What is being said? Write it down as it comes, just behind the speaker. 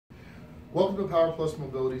Welcome to Power Plus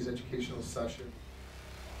Mobility's educational session.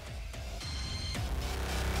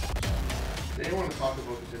 Today I want to talk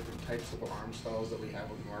about the different types of arm styles that we have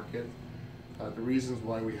on the market, the reasons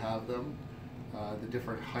why we have them, the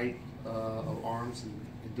different height of arms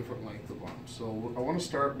and different length of arms. So I want to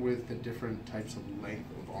start with the different types of length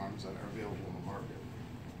of arms that are available on the market.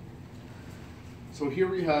 So here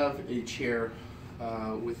we have a chair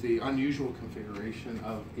with the unusual configuration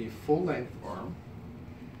of a full length arm,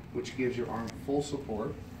 which gives your arm full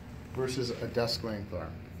support, versus a desk length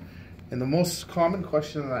arm. And the most common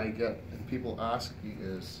question that I get and people ask me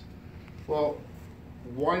is, well,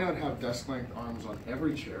 why not have desk length arms on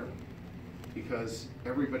every chair? Because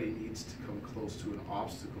everybody needs to come close to an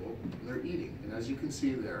obstacle when they're eating. And as you can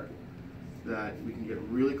see there, that we can get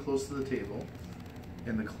really close to the table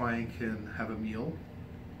and the client can have a meal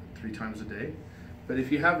 3 times a day. But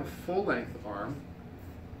if you have a full length arm,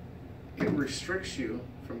 it restricts you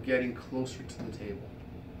from getting closer to the table.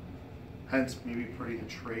 Hence, maybe putting a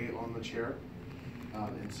tray on the chair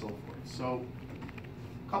and so forth. So,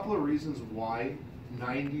 a couple of reasons why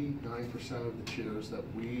 99% of the chairs that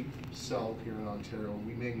we sell here in Ontario,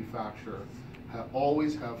 we manufacture,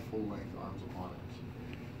 always have full length arms on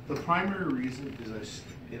it. The primary reason is,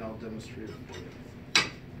 I'll demonstrate it for you.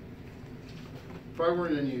 If I were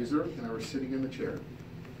an end user and I were sitting in the chair,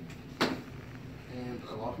 and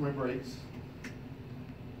I lock my brakes,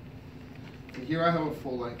 and here I have a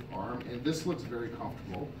full length arm, and this looks very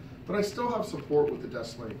comfortable, but I still have support with the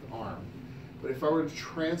desk length arm. But if I were to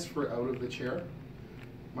transfer out of the chair,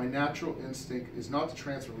 my natural instinct is not to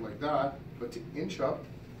transfer like that, but to inch up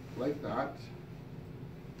like that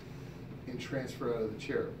and transfer out of the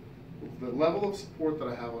chair. The level of support that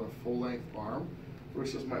I have on a full length arm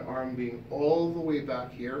versus my arm being all the way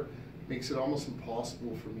back here makes it almost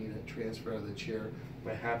impossible for me to transfer out of the chair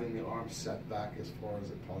by having the arm set back as far as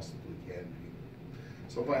it possibly can be.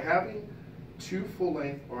 So by having 2 full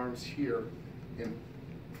length arms here, and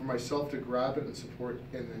for myself to grab it and support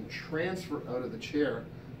and then transfer out of the chair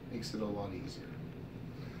makes it a lot easier.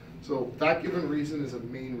 So that given reason is a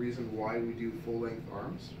main reason why we do full length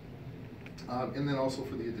arms. And then also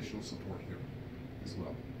for the additional support here as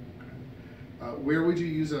well. Where would you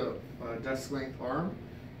use a desk length arm?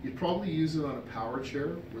 You'd probably use it on a power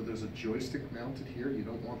chair where there's a joystick mounted here. You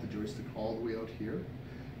don't want the joystick all the way out here.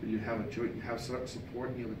 But you have support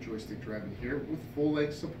and you have a joystick driving here with full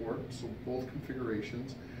length support, so both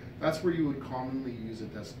configurations. That's where you would commonly use a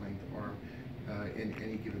desk length arm in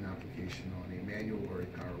any given application on a manual or a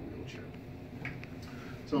power wheelchair.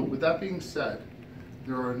 So with that being said,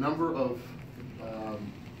 there are a number of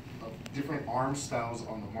different arm styles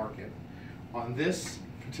on the market. On this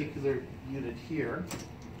particular unit here,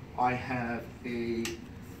 I have a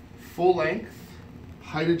full length,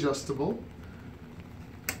 height adjustable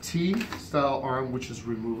T style arm, which is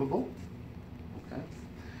removable. Okay.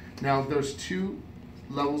 Now there's 2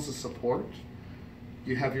 levels of support.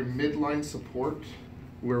 You have your midline support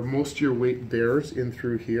where most of your weight bears in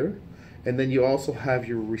through here, and then you also have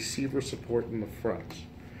your receiver support in the front.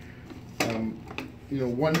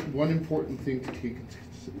 One important thing to take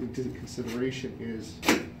into consideration is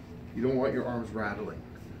you don't want your arms rattling.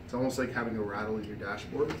 It's almost like having a rattle in your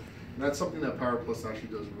dashboard, and that's something that Power Plus actually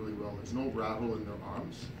does really well. There's no rattle in their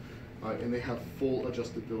arms, and they have full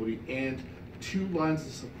adjustability and 2 lines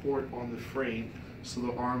of support on the frame so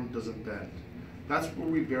the arm doesn't bend. That's where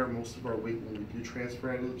we bear most of our weight when we do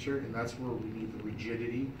transfer out of the chair, and that's where we need the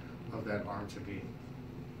rigidity of that arm to be.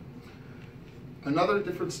 Another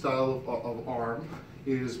different style of arm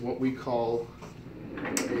is what we call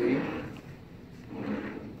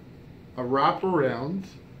a wraparound.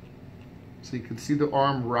 So you can see the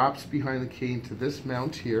arm wraps behind the cane to this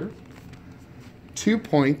mount here.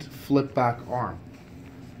 2-point flip back arm.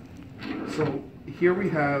 So here we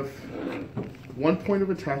have 1 point of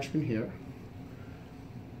attachment here,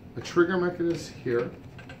 a trigger mechanism here,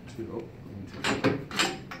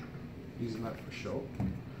 using that for show.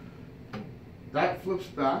 That flips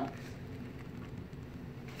back.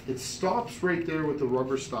 It stops right there with the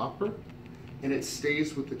rubber stopper, and it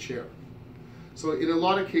stays with the chair. So in a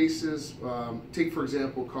lot of cases, take for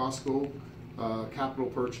example Costco, capital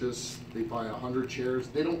purchase, they buy 100 chairs.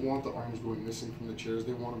 They don't want the arms going missing from the chairs,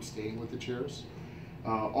 they want them staying with the chairs.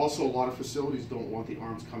 Also, a lot of facilities don't want the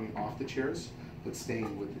arms coming off the chairs, but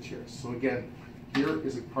staying with the chairs. So again, here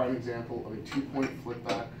is a prime example of a 2-point flip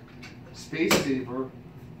back, space saver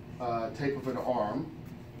type of an arm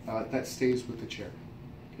that stays with the chair.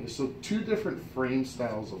 Okay, so 2 different frame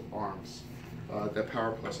styles of arms that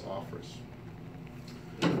Power Plus offers.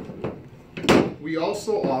 We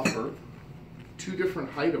also offer 2 different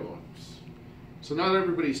height of arms. So not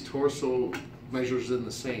everybody's torso measures in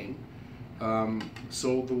the same.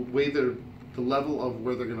 So the way the level of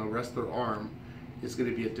where they're going to rest their arm is going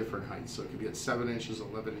to be at different heights. So it could be at 7 inches,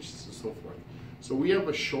 11 inches, and so forth. So we have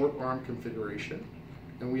a short arm configuration,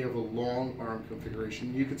 and we have a long arm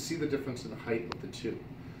configuration. You can see the difference in height of the two.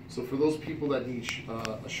 So for those people that need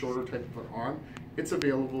a shorter type of an arm, it's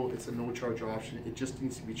available. It's a no-charge option. It just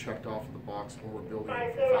needs to be checked off of the box when we're building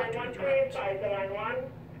it for factory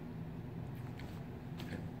direct.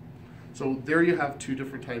 So there you have two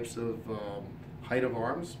different types of height of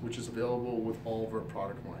arms, which is available with all of our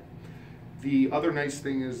product line. The other nice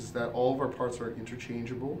thing is that all of our parts are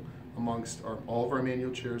interchangeable amongst all of our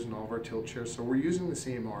manual chairs and all of our tilt chairs. So we're using the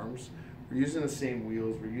same arms, we're using the same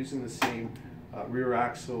wheels, we're using the same rear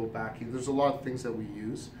axle, backing. There's a lot of things that we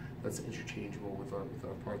use that's interchangeable with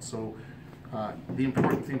our parts. So the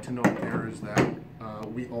important thing to note there is that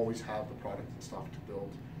we always have the product in stock to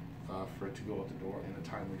build for it to go out the door in a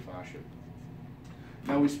timely fashion.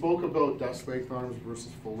 Now we spoke about desk length arms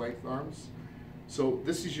versus full length arms. So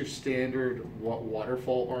this is your standard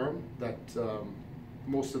waterfall arm that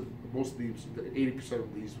most of these, 80%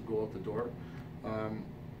 of these will go out the door.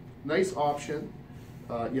 Nice option.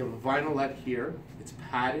 You have a vinylette here. It's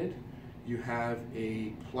padded. You have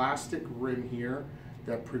a plastic rim here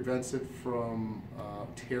that prevents it from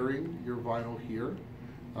tearing your vinyl here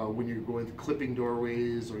when you're going to clipping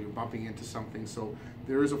doorways or you're bumping into something. So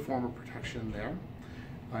there is a form of protection there.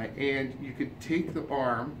 And you could take the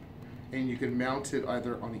arm and you can mount it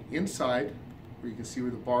either on the inside, where you can see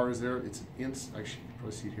where the bar is there. It's actually, you can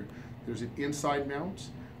probably see it here. There's an inside mount,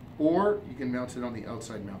 or you can mount it on the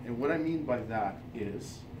outside mount. And what I mean by that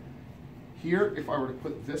is, here, if I were to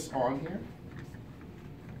put this on here,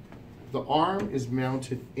 the arm is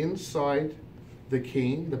mounted inside the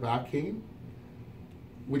cane, the back cane,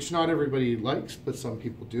 which not everybody likes, but some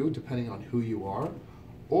people do, depending on who you are.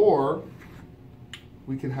 Or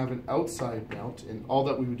we can have an outside mount, and all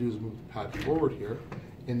that we would do is move the pad forward here,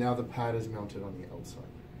 and now the pad is mounted on the outside.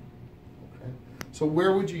 Okay. So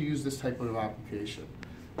where would you use this type of application?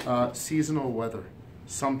 Seasonal weather.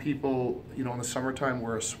 Some people, in the summertime,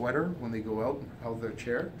 wear a sweater when they go out of their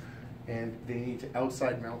chair, and they need to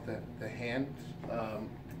outside mount the hands.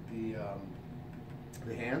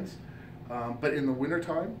 But in the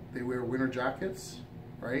wintertime, they wear winter jackets,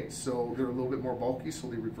 right? So they're a little bit more bulky, so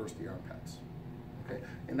they reverse the arm pads. Okay,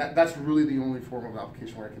 and that's really the only form of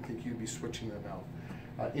application where I can think you'd be switching them out.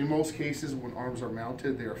 In most cases, when arms are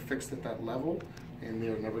mounted, they are fixed at that level, and they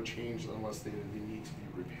are never changed unless they need to be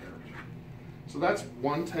repaired. So that's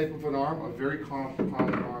one type of an arm, a very common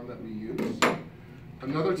arm that we use.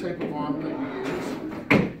 Another type of arm that we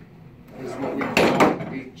use is what we call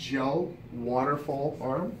a gel waterfall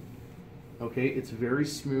arm. Okay, it's very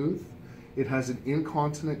smooth. It has an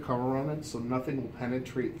incontinent cover on it, so nothing will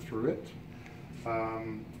penetrate through it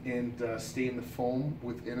and stain the foam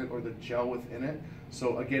within it or the gel within it.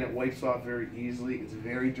 So again, it wipes off very easily. It's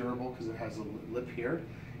very durable because it has a lip here.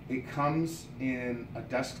 It comes in a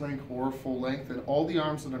desk length or full length, and all the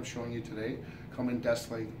arms that I'm showing you today come in desk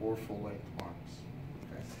length or full length arms.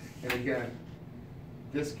 Okay? And again,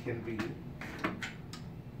 this can be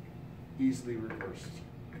easily reversed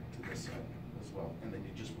to this side as well, and then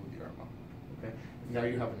you just move the arm up. Okay? Now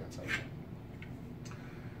you have an inside arm.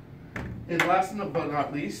 And last but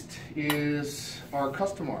not least is our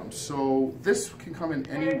custom arms. So this can come in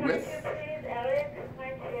any width.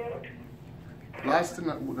 Last and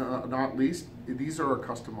not least, these are our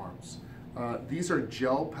custom arms. These are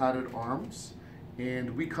gel padded arms,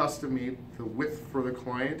 and we custom make the width for the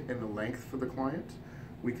client and the length for the client.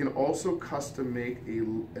 We can also custom make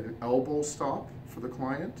an elbow stop for the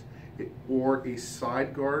client or a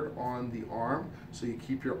side guard on the arm, so you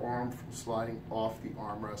keep your arm from sliding off the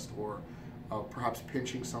armrest or perhaps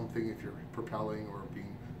pinching something if you're propelling or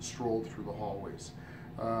being strolled through the hallways.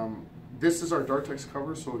 This is our Dartex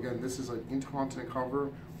cover, so again, this is an incontinent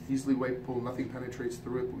cover, easily wipeable, nothing penetrates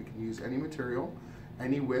through it, but we can use any material,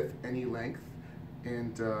 any width, any length,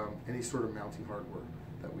 and any sort of mounting hardware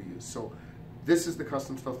that we use. So this is the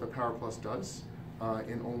custom stuff that Power Plus does,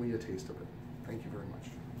 and only a taste of it. Thank you very much.